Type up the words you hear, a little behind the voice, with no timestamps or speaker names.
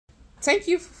Thank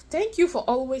you for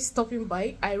always stopping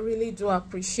by. I really do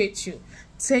appreciate you.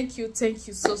 Thank you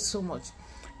so much.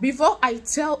 Before I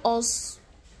tell us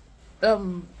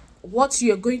what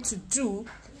you're going to do,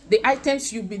 the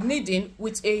items you'll be needing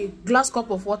with a glass cup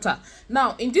of water.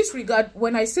 Now, in this regard,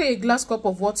 when I say a glass cup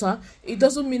of water, it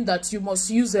doesn't mean that you must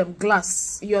use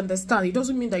glass. You understand? It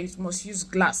doesn't mean that you must use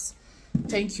glass.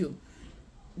 Thank you.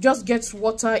 Just get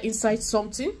water inside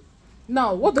something.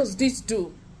 Now, what does this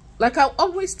do? Like I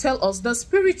always tell us, the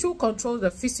spiritual controls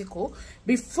the physical.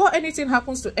 Before anything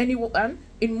happens to anyone,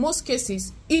 in most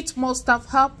cases, it must have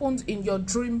happened in your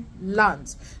dream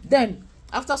land. Then,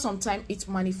 after some time, it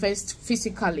manifests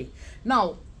physically.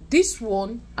 Now, this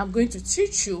one I'm going to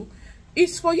teach you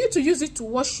is for you to use it to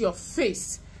wash your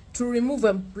face, to remove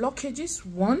blockages,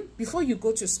 one, before you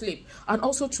go to sleep, and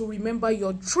also to remember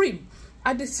your dream.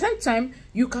 At the same time,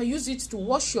 you can use it to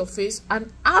wash your face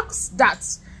and ask that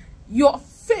your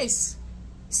face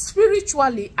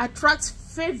spiritually attracts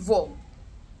favor.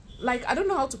 Like, I don't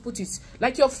know how to put it.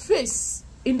 Like your face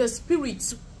in the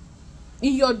spirit,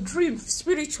 in your dream,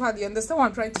 spiritually, understand what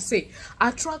I'm trying to say?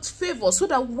 Attracts favor, so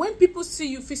that when people see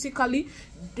you physically,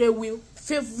 they will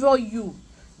favor you.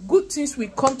 Good things will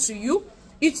come to you.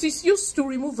 It is used to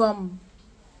remove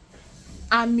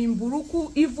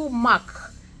Amimburuku, evil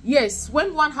mark. Yes,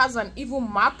 when one has an evil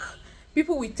mark,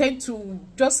 people will tend to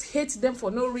just hate them for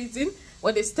no reason.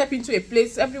 When they step into a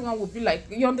place, everyone will be like,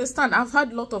 you understand? I've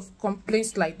had a lot of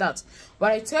complaints like that.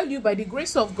 But I tell you, by the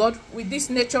grace of God, with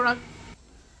this natural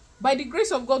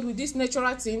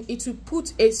thing, it will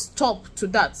put a stop to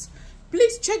that.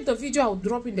 Please check the video I'll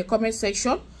drop in the comment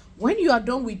section. When you are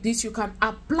done with this, you can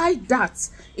apply that.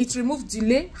 It removes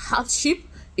delay, hardship.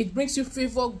 It brings you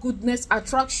favor, goodness,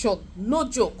 attraction. No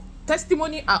joke.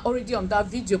 Testimony are already on that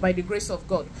video by the grace of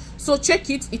God. So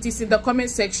check it. It is in the comment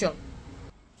section.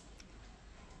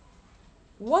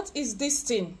 What is this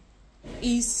thing?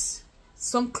 Is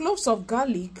some cloves of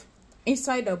garlic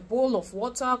inside a bowl of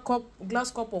water, glass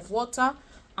cup of water,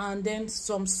 and then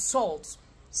some salt,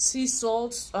 sea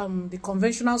salt, the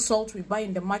conventional salt we buy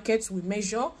in the market. We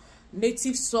measure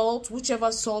native salt,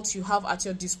 whichever salt you have at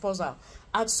your disposal.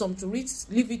 Add some to it,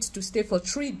 leave it to stay for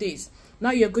 3 days.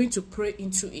 Now you're going to pray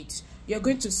into it. You're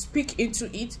going to speak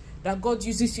into it that God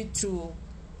uses it to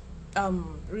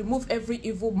remove every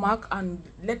evil mark and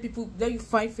let you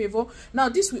find favor. Now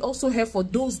this will also help for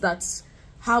those that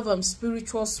have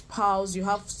spiritual spouse. You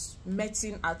have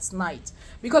meeting at night,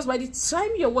 because by the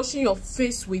time you're washing your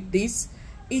face with this,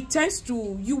 it tends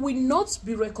to, you will not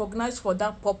be recognized for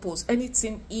that purpose,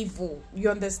 anything evil. You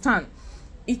understand?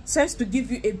 It tends to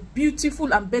give you a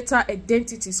beautiful and better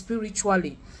identity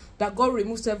spiritually, that God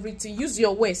removes everything. Use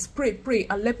your words, pray,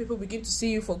 and let people begin to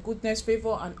see you for goodness,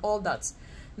 favor, and all that.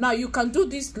 Now you can do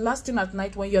this last thing at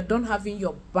night when you're done having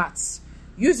your baths.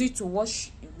 Use it to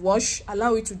wash,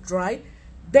 allow it to dry,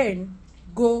 then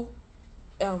go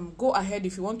ahead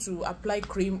if you want to apply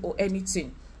cream or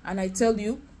anything. And I tell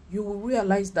you, you will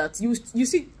realize that you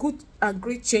see good and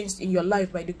great change in your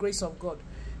life by the grace of God.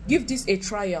 Give this a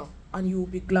trial and you will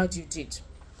be glad you did.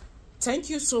 Thank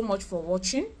you so much for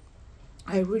watching.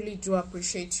 I really do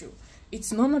appreciate you.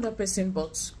 It's none other person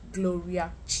but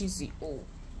Gloria Chizzy. Oh,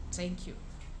 thank you.